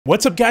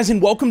What's up, guys,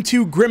 and welcome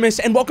to Grimace,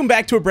 and welcome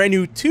back to a brand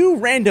new 2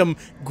 random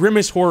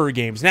Grimace horror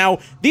games. Now,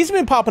 these have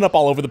been popping up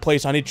all over the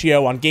place on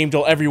itch.io, on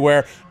GameDuel,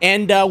 everywhere,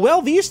 and,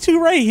 well, these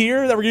 2 right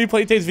here that we're going to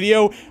play today's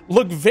video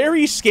look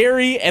very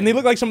scary, and they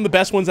look like some of the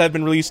best ones that have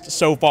been released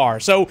so far.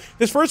 So,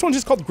 this first one's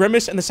just called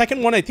Grimace, and the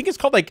second one, I think it's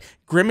called, like,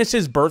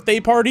 Grimace's Birthday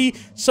Party.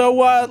 So,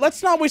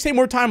 let's not waste any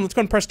more time. Let's go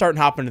and press start and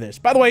hop into this.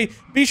 By the way,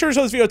 be sure to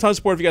show this video a ton of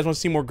support if you guys want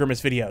to see more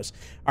Grimace videos.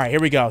 All right, here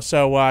we go.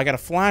 So, I got a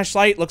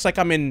flashlight. Looks like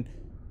I'm in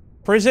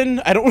prison.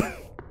 I don't...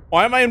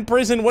 Why am I in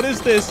prison? What is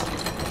this?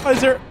 Why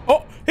is there...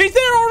 Oh, he's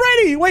there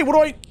already! Wait, what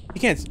do I... He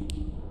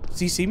can't... Does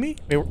he see me?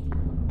 Wait,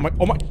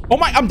 oh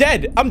my, I'm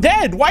dead! I'm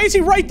dead! Why is he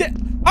right there?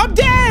 I'm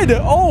dead!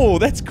 Oh,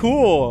 that's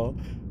cool.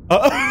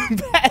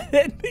 Bad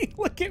ending.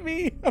 Look at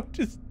me. I'm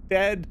just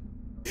dead.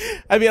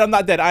 I mean, I'm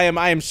not dead. I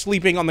am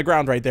sleeping on the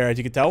ground right there, as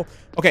you can tell.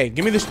 Okay,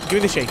 give me this. Give me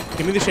the shake.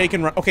 Give me the shake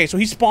and run. Okay, so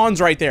he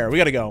spawns right there. We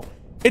gotta go.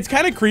 It's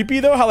kind of creepy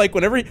though, how like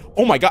whenever he,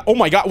 oh my god,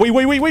 wait,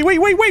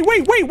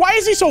 why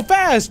is he so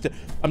fast?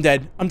 I'm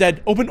dead,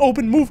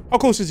 open, move. How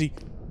close is he?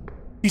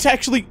 He's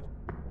actually,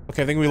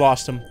 okay, I think we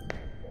lost him.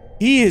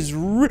 He is,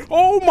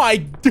 oh my,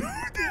 dude,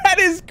 that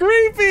is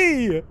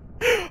creepy.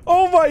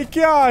 Oh my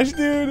gosh,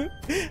 dude.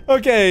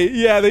 Okay,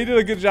 yeah, they did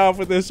a good job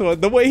with this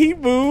one. The way he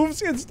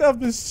moves and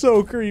stuff is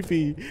so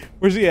creepy.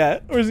 Where's he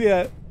at? Where's he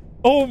at?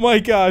 Oh my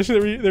gosh,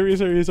 there he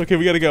is. Okay,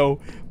 we gotta go.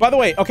 By the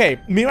way,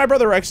 okay, me and my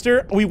brother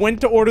Rexter, we went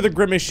to order the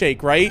Grimace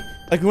shake, right?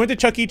 Like, we went to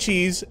Chuck E.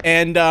 Cheese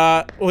and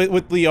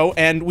with Leo,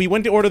 and we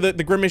went to order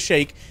the Grimace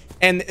shake,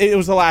 and it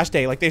was the last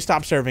day. Like, they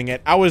stopped serving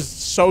it. I was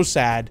so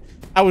sad.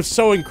 I was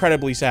so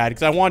incredibly sad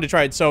because I wanted to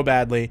try it so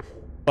badly.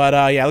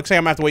 But yeah, looks like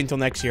I'm gonna have to wait until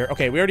next year.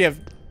 Okay, we already have...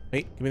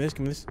 Wait, give me this,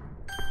 give me this.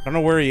 I don't know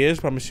where he is,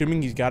 but I'm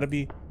assuming he's gotta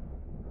be...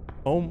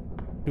 Oh,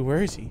 dude,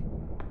 where is he?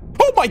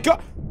 Oh my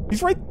god!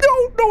 He's right.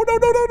 No,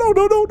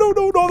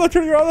 I'm not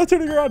turning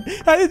around.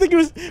 I didn't think he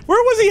was.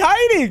 Where was he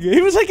hiding?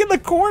 He was like in the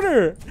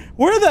corner.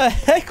 Where the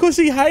heck was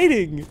he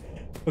hiding?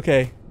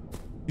 Okay.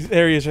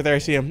 There he is right there. I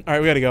see him. All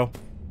right, we gotta go.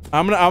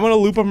 I'm gonna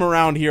loop him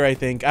around here, I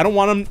think. I don't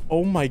want him.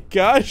 Oh my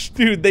gosh,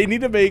 dude. They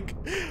need to make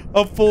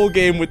a full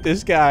game with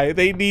this guy.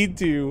 They need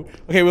to.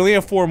 Okay, we only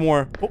have 4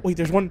 more. Oh, wait,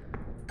 there's one.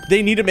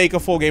 They need to make a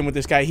full game with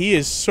this guy. He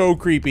is so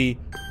creepy.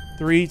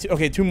 3, 2,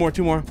 okay, 2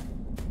 more.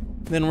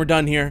 Then we're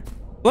done here.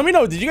 Let me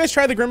know, did you guys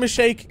try the Grimace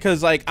shake?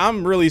 Because, like,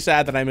 I'm really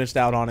sad that I missed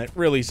out on it.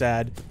 Really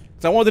sad.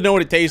 Because I wanted to know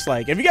what it tastes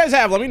like. If you guys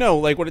have, let me know,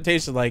 like, what it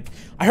tasted like.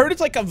 I heard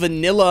it's like a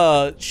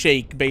vanilla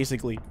shake,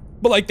 basically.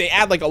 But, like, they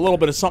add, like, a little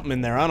bit of something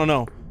in there. I don't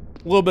know.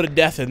 A little bit of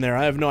death in there.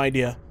 I have no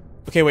idea.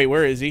 Okay, wait,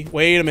 where is he?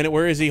 Wait a minute,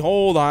 where is he?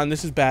 Hold on,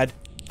 this is bad.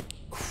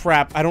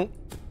 Crap, I don't...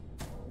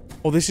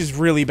 Oh, this is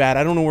really bad.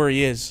 I don't know where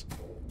he is.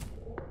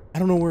 I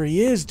don't know where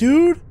he is,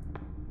 dude.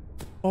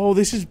 Oh,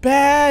 this is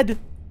bad.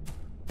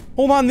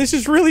 Hold on, this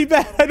is really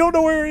bad. I don't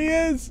know where he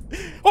is.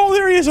 Oh,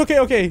 there he is. Okay.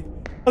 I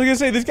was gonna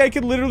say, this guy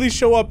could literally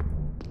show up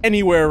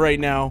anywhere right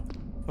now.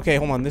 Okay,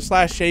 hold on. This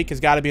last shake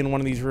has got to be in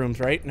one of these rooms,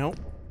 right? No.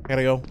 I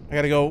gotta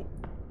go.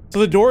 So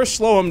the doors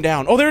slow him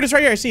down. Oh, there it is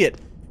right here. I see it.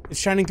 It's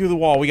shining through the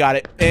wall. We got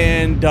it.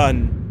 And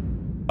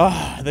done.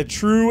 Ah, the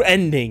true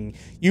ending.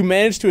 You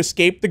managed to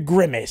escape the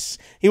Grimace.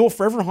 He will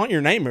forever haunt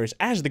your nightmares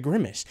as the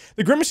Grimace.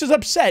 The Grimace is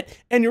upset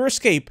and your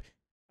escape...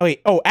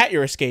 at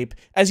your escape,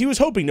 as he was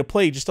hoping to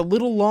play just a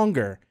little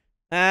longer.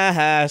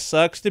 Aha,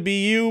 sucks to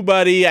be you,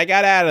 buddy. I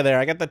got out of there.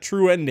 I got the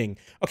true ending.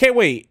 Okay,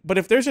 wait, but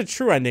if there's a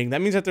true ending,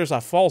 that means that there's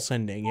a false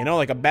ending, you know,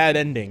 like a bad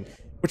ending,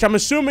 which I'm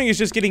assuming is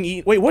just getting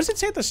eaten. Wait, what does it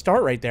say at the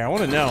start right there? I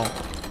want to know.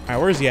 All right,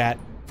 where's he at?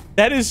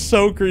 That is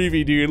so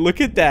creepy, dude. Look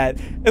at that.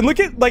 And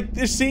look at, like,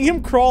 just seeing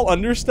him crawl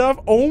under stuff.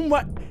 Oh,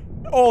 my.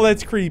 Oh,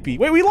 that's creepy.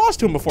 Wait, we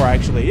lost him before,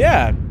 actually.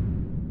 Yeah.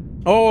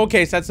 Oh,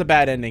 okay, so that's the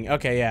bad ending.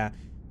 Okay, yeah.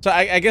 So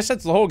I guess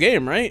that's the whole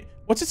game, right?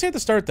 What's it say at the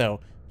start, though?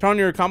 Turn on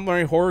your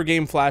complimentary horror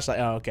game flashlight.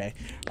 Oh, okay.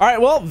 All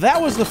right, well,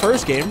 that was the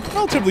first game.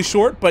 Relatively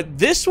short, but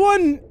this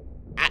one,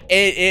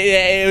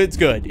 it's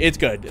good. It's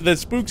good. The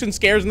spooks and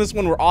scares in this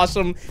one were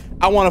awesome.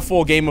 I want a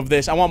full game of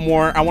this. I want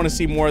more. I want to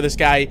see more of this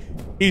guy.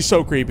 He's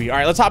so creepy. All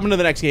right, let's hop into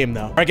the next game,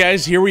 though. All right,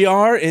 guys, here we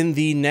are in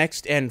the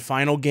next and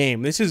final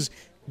game. This is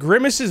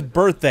Grimace's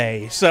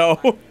birthday.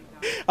 So,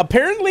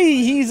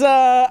 apparently, he's,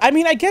 I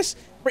mean, I guess...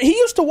 He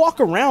used to walk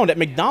around at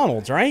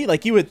McDonald's, right?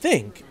 Like, you would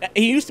think.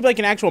 He used to be like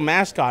an actual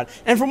mascot.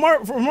 And from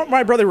what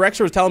my brother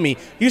Rexer was telling me,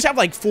 he used to have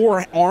like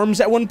 4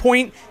 arms at one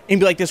point and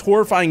be like this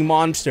horrifying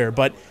monster.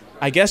 But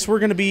I guess we're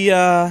going to be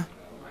going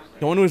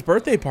to his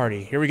birthday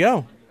party. Here we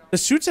go. The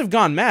suits have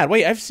gone mad.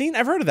 Wait, I've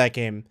heard of that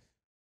game.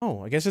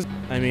 Oh, I guess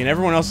I mean,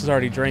 everyone else has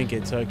already drank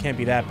it, so it can't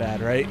be that bad,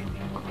 right?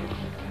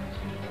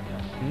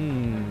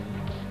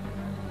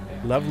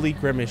 Lovely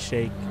Grimace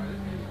shake.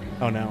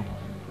 Oh, no.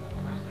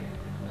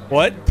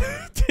 What?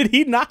 Did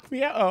he knock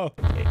me out?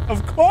 Oh, okay.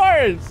 Of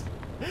course.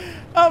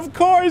 Of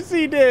course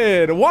he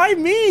did. Why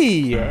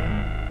me?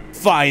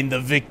 Find the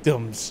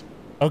victims.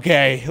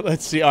 Okay,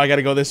 let's see. Oh, I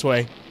gotta go this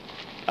way.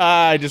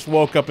 I just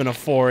woke up in a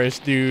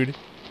forest, dude.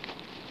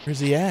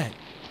 Where's he at?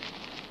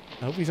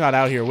 I hope he's not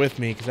out here with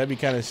me, because that'd be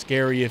kind of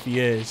scary if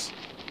he is.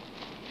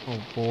 Oh,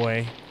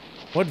 boy.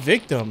 What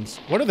victims?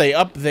 What are they,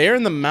 up there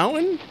in the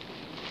mountain?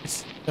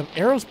 The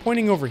arrow's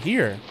pointing over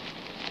here.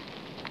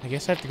 I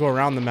guess I have to go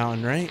around the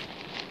mountain, right?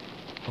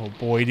 Oh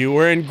boy, dude,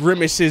 we're in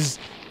Grimace's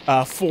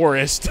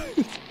forest.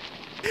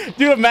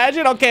 Dude,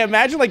 imagine, okay,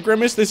 imagine like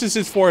Grimace, this is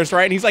his forest,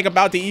 right? And he's like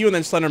about to eat you, and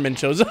then Slenderman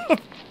shows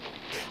up.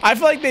 I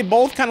feel like they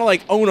both kind of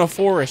like own a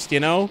forest, you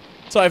know?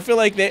 So I feel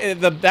like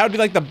that would be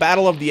like the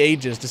battle of the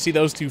ages to see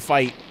those two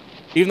fight.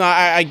 Even though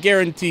I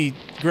guarantee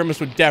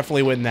Grimace would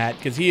definitely win that,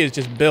 because he is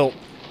just built.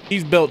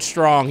 He's built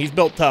strong. He's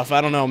built tough.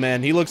 I don't know,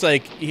 man. He looks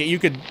like you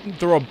could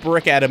throw a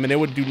brick at him and it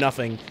would do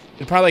nothing.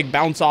 It'd probably like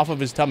bounce off of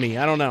his tummy.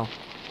 I don't know.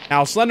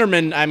 Now,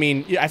 Slenderman, I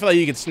mean, I feel like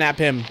you could snap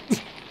him.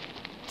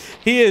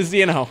 He is,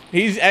 you know,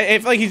 I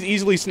feel like he's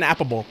easily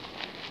snappable.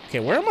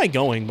 Okay, where am I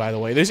going, by the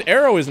way? This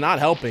arrow is not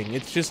helping.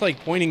 It's just like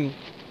pointing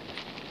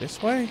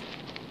this way.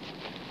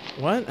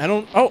 What? I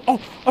don't, oh,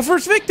 a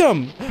first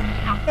victim.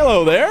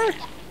 Hello there.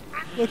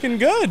 Looking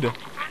good.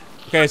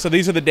 Okay, so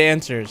these are the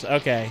dancers.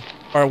 Okay.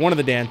 Or one of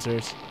the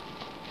dancers.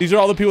 These are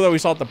all the people that we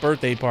saw at the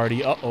birthday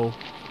party. Uh-oh.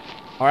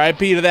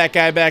 R.I.P. to that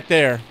guy back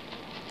there.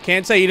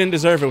 Can't say he didn't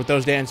deserve it with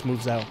those dance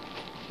moves, though.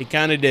 He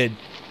kind of did.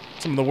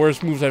 Some of the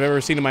worst moves I've ever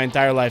seen in my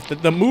entire life.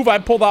 The move I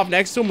pulled off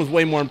next to him was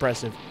way more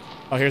impressive.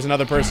 Oh, here's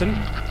another person.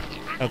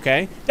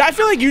 Okay. I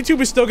feel like YouTube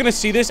is still going to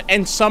see this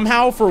and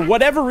somehow, for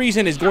whatever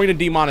reason, is going to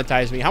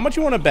demonetize me. How much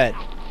you want to bet?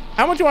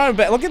 How much you want to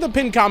bet? Look at the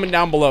pinned comment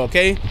down below,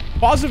 okay?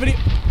 Pause the video.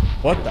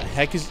 What the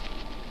heck is...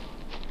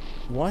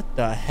 What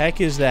the heck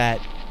is that?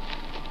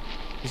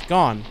 He's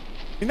gone.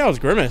 I think that was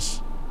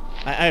Grimace.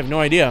 I have no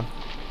idea.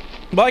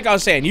 But like I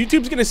was saying,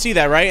 YouTube's gonna see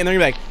that, right? And they're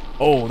gonna be like,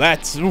 oh,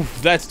 that's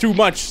too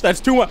much. That's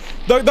too much.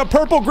 The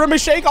purple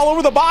Grimace shake all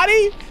over the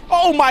body?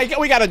 Oh my god,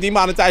 we gotta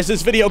demonetize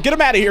this video. Get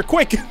him out of here,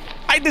 quick.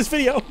 Hide this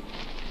video.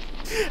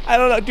 I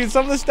don't know, dude,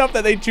 some of the stuff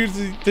that they choose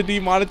to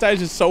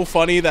demonetize is so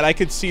funny that I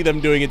could see them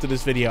doing it to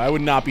this video. I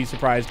would not be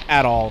surprised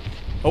at all.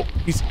 Oh,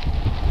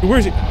 where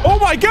is he? Oh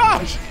my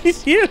gosh,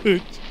 he's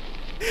huge.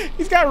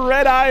 He's got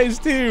red eyes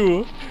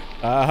too.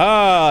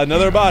 Aha,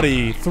 another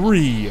body.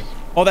 3.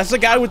 Oh, that's the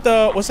guy with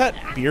the, what's that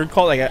beard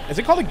called? Like is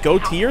it called a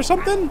goatee or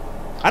something?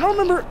 I don't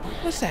remember.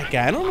 What's that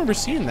guy? I don't remember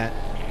seeing that.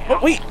 Oh,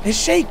 wait, his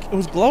shake. It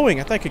was glowing.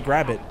 I thought I could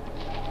grab it.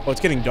 Oh,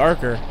 it's getting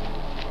darker.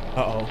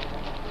 Uh-oh.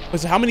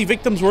 How many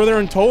victims were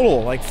there in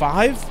total? Like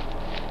 5?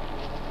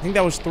 I think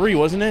that was 3,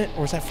 wasn't it?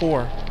 Or was that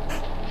 4?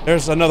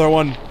 There's another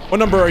one. What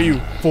number are you?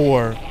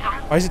 4.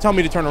 Why is it telling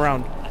me to turn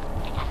around?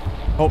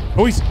 Oh,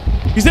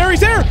 he's there, he's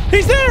there!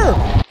 He's there!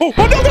 Oh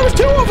no, there was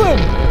 2 of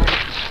them!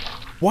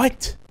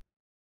 What?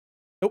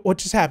 What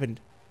just happened?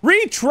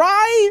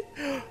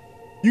 Retry?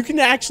 You can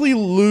actually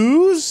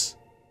lose?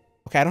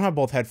 Okay, I don't have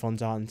both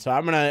headphones on, so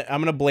I'm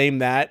gonna blame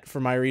that for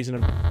my reason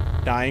of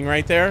dying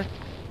right there.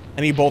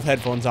 I need both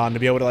headphones on to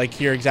be able to like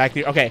hear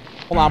exactly. Okay,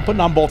 hold on, I'm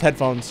putting on both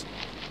headphones.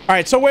 All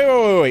right, so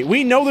wait.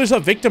 We know there's a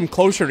victim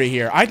closer to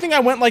here. I think I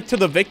went like to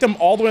the victim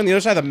all the way on the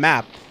other side of the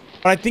map.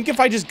 But I think if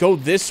I just go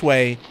this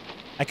way,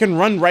 I can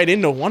run right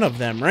into one of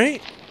them,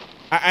 right?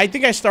 I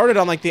think I started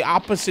on like the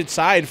opposite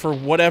side for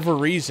whatever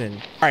reason.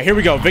 All right, here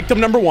we go. Victim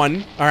number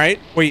 1. All right,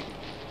 wait.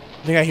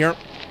 I think I hear him.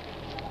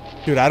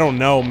 Dude, I don't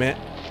know, man.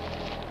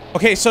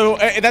 Okay, so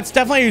that's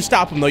definitely how you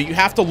stop him, though. You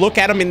have to look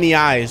at him in the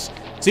eyes.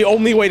 It's the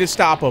only way to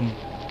stop him.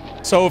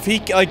 So if he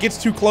like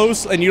gets too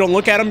close and you don't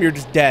look at him, you're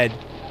just dead.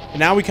 But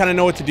now we kind of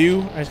know what to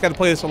do. I just got to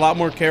play this a lot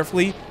more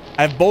carefully.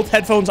 I have both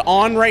headphones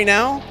on right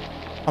now.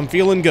 I'm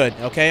feeling good,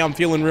 okay? I'm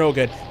feeling real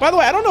good. By the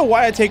way, I don't know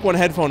why I take one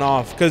headphone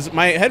off, because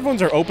my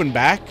headphones are open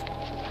back.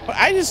 But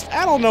I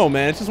don't know,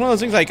 man. It's just one of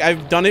those things, like,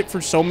 I've done it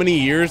for so many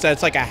years that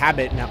it's like a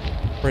habit now.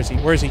 Where is he?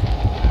 Where is he?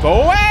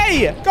 Go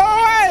away! Go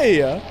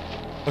away!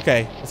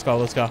 Okay, let's go,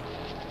 let's go.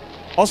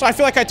 Also, I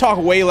feel like I talk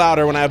way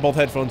louder when I have both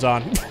headphones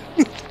on.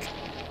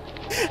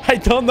 I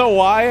don't know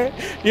why.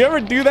 You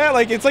ever do that?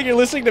 Like, it's like you're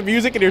listening to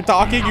music and you're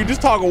talking. You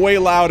just talk way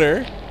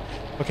louder.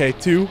 Okay,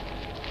 2.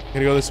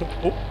 Gotta go this way.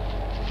 Oh.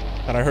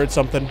 Thought I heard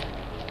something.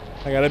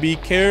 I gotta be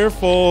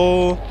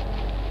careful.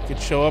 Could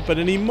show up at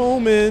any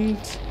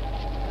moment.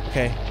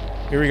 Okay,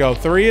 here we go.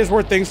 3 is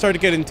where things start to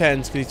get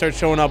intense because he starts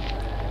showing up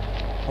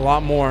a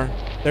lot more.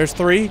 There's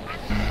 3.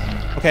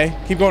 Okay,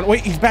 keep going.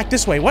 Wait, he's back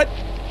this way. What?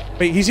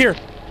 Wait, he's here.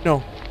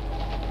 No.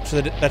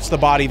 So that's the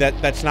body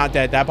that's not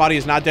dead. That body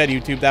is not dead,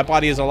 YouTube. That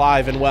body is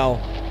alive and well.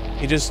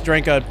 He just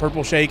drank a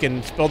purple shake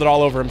and spilled it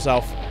all over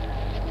himself.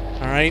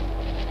 All right.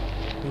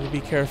 Need to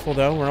be careful,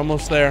 though. We're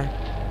almost there.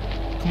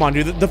 Come on,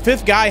 dude. The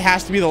 5th guy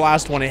has to be the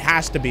last one. It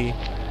has to be.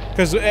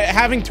 Because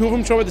having 2 of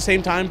them show up at the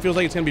same time feels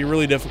like it's going to be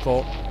really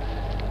difficult.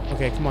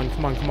 Okay, come on,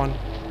 come on, come on.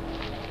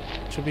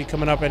 Should be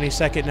coming up any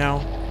second now.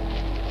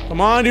 Come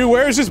on, dude.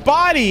 Where's his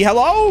body?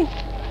 Hello?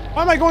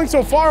 Why am I going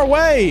so far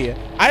away?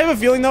 I have a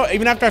feeling, though,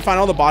 even after I find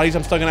all the bodies,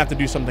 I'm still going to have to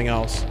do something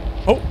else.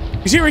 Oh,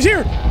 he's here. He's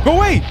here. Go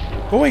away.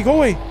 Go away. Go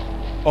away.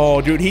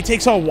 Oh, dude. He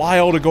takes a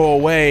while to go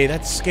away.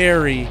 That's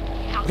scary.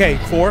 Okay,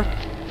 4.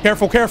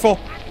 Careful, careful.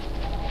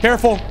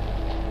 Careful.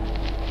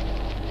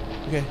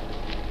 Okay.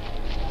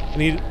 I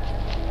need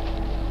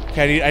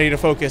to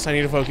focus. I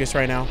need to focus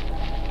right now.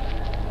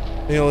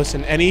 I need to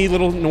listen. Any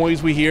little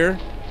noise we hear,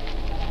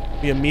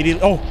 we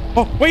immediately...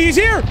 Oh, wait, he's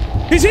here!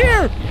 He's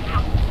here!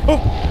 Oh,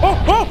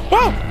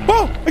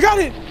 got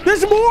it.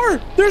 There's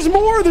more. There's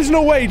more. There's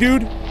no way,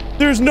 dude.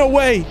 There's no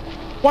way.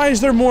 Why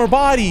is there more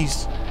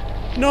bodies?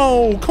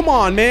 No, come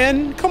on,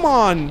 man. Come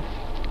on.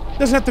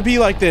 Doesn't have to be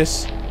like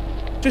this.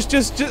 Just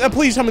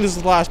please tell me this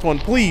is the last one.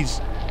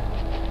 Please.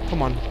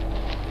 Come on.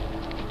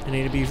 I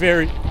need to be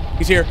very...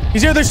 He's here.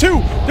 He's here. There's two.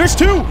 There's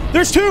two.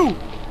 There's two.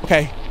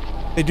 Okay.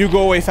 They do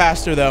go away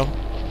faster, though.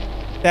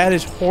 That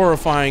is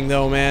horrifying,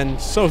 though, man.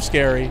 So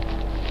scary.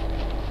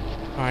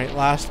 All right,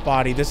 last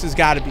body. This has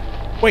got to be...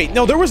 Wait,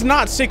 no, there was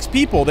not 6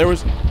 people. There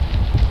was...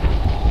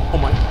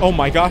 Oh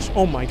my gosh.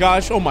 Oh my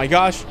gosh. Oh my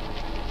gosh.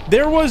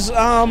 There was,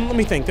 let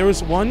me think. There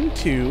was 1,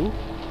 2,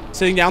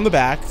 sitting down the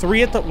back,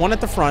 3 at the... 1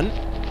 at the front,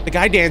 the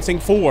guy dancing,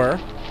 4.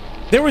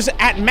 There was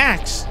at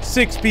max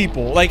 6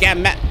 people. Like, at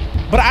max...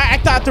 But I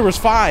thought there was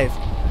 5.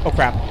 Oh,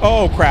 crap.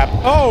 Oh, crap.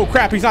 Oh,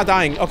 crap. He's not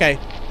dying. Okay.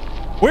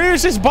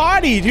 Where's his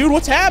body, dude?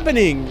 What's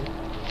happening?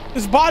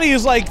 His body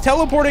is, like,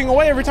 teleporting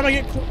away every time I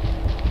get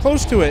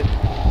close to it.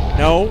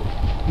 No.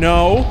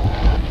 No.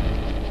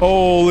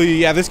 Holy,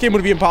 yeah, this game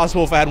would be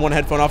impossible if I had one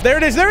headphone off. There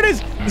it is. There it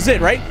is. This is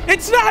it, right?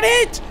 It's not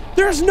it.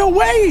 There's no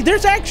way.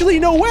 There's actually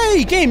no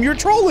way. Game, you're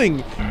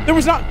trolling. There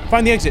was not.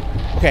 Find the exit.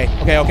 Okay.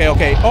 Okay. Okay.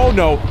 Okay. Oh,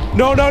 no.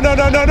 No, no, no,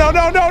 no, no, no,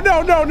 no, no,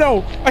 no, no,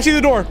 no. I see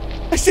the door.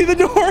 I see the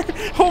door.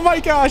 Oh, my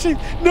gosh.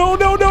 No,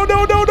 no, no, no,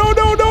 no, no,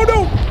 no, no,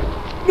 no.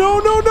 No,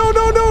 no, no,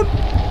 no,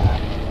 no.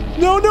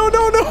 No, no,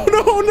 no, no,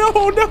 no,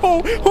 no,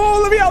 no. Oh,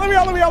 let me out, let me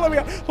out, let me out, let me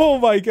out. Oh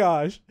my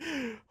gosh.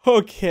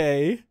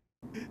 Okay.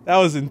 That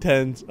was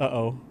intense.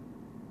 Uh-oh.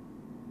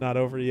 Not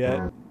over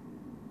yet.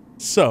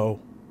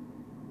 So.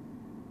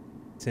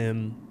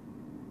 Tim.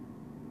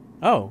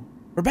 Oh,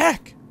 we're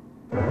back.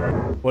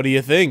 What do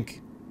you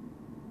think?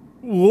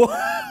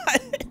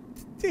 What?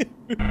 Dude.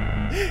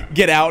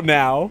 Get out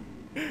now.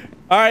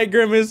 All right,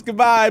 Grimace,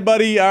 goodbye,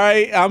 buddy. All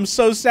right, I'm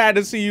so sad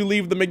to see you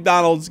leave the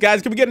McDonald's.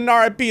 Guys, can we get an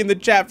RIP in the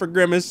chat for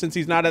Grimace since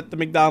he's not at the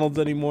McDonald's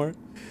anymore?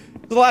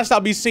 It's the last I'll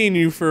be seeing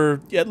you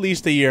for at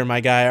least a year, my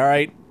guy, all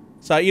right?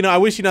 So, you know, I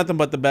wish you nothing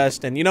but the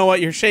best. And you know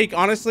what? Your shake,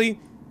 honestly,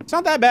 it's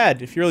not that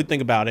bad if you really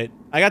think about it.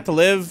 I got to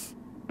live.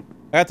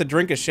 I got to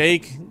drink a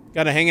shake.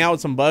 Got to hang out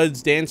with some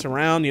buds, dance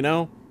around, you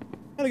know?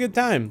 Had a good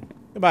time.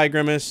 Goodbye,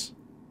 Grimace.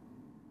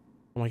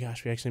 Oh my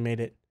gosh, we actually made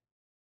it.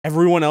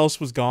 Everyone else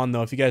was gone,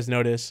 though, if you guys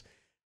notice.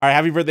 All right,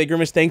 happy birthday,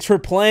 Grimace. Thanks for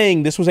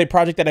playing. This was a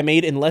project that I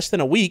made in less than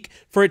a week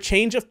for a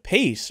change of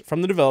pace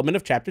from the development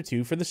of Chapter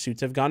 2 for The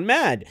Suits Have Gone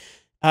Mad.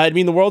 It'd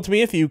mean the world to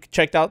me if you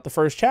checked out the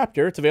first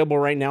chapter. It's available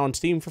right now on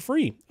Steam for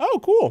free. Oh,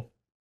 cool.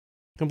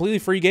 Completely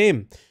free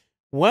game.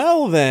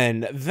 Well,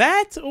 then,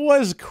 that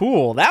was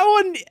cool. That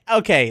one,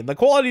 okay, the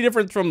quality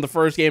difference from the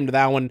first game to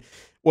that one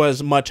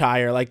was much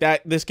higher. Like,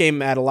 this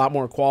game had a lot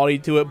more quality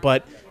to it,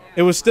 but...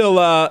 it was still,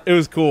 it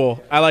was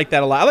cool. I like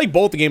that a lot. I like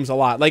both the games a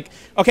lot. Like,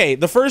 okay,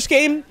 the first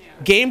game,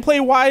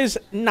 gameplay-wise,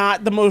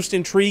 not the most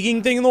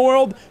intriguing thing in the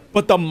world,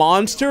 but the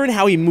monster and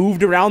how he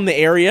moved around the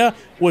area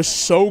was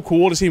so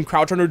cool to see him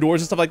crouch under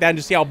doors and stuff like that and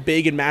just see how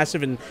big and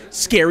massive and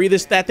scary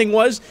that thing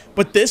was.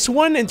 But this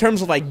one, in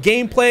terms of, like,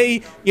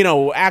 gameplay, you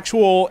know,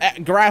 actual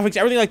graphics,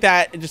 everything like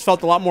that, it just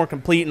felt a lot more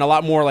complete and a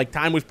lot more, like,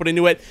 time was put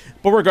into it.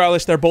 But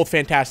regardless, they're both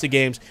fantastic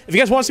games. If you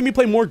guys want to see me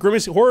play more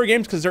Grimace horror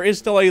games, because there is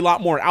still a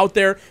lot more out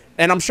there,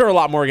 and I'm sure a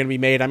lot more are going to be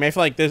made. I mean, I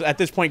feel like at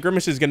this point,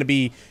 Grimace is going to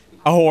be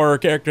a horror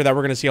character that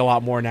we're going to see a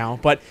lot more now.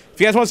 But if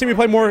you guys want to see me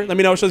play more, let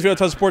me know. Show this video a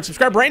ton of support.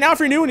 Subscribe right now if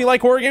you're new and you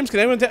like horror games,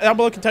 because anyone down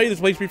below can tell you this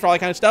place for all that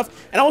kind of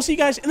stuff. And I will see you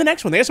guys in the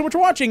next one. Thanks so much for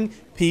watching.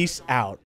 Peace out.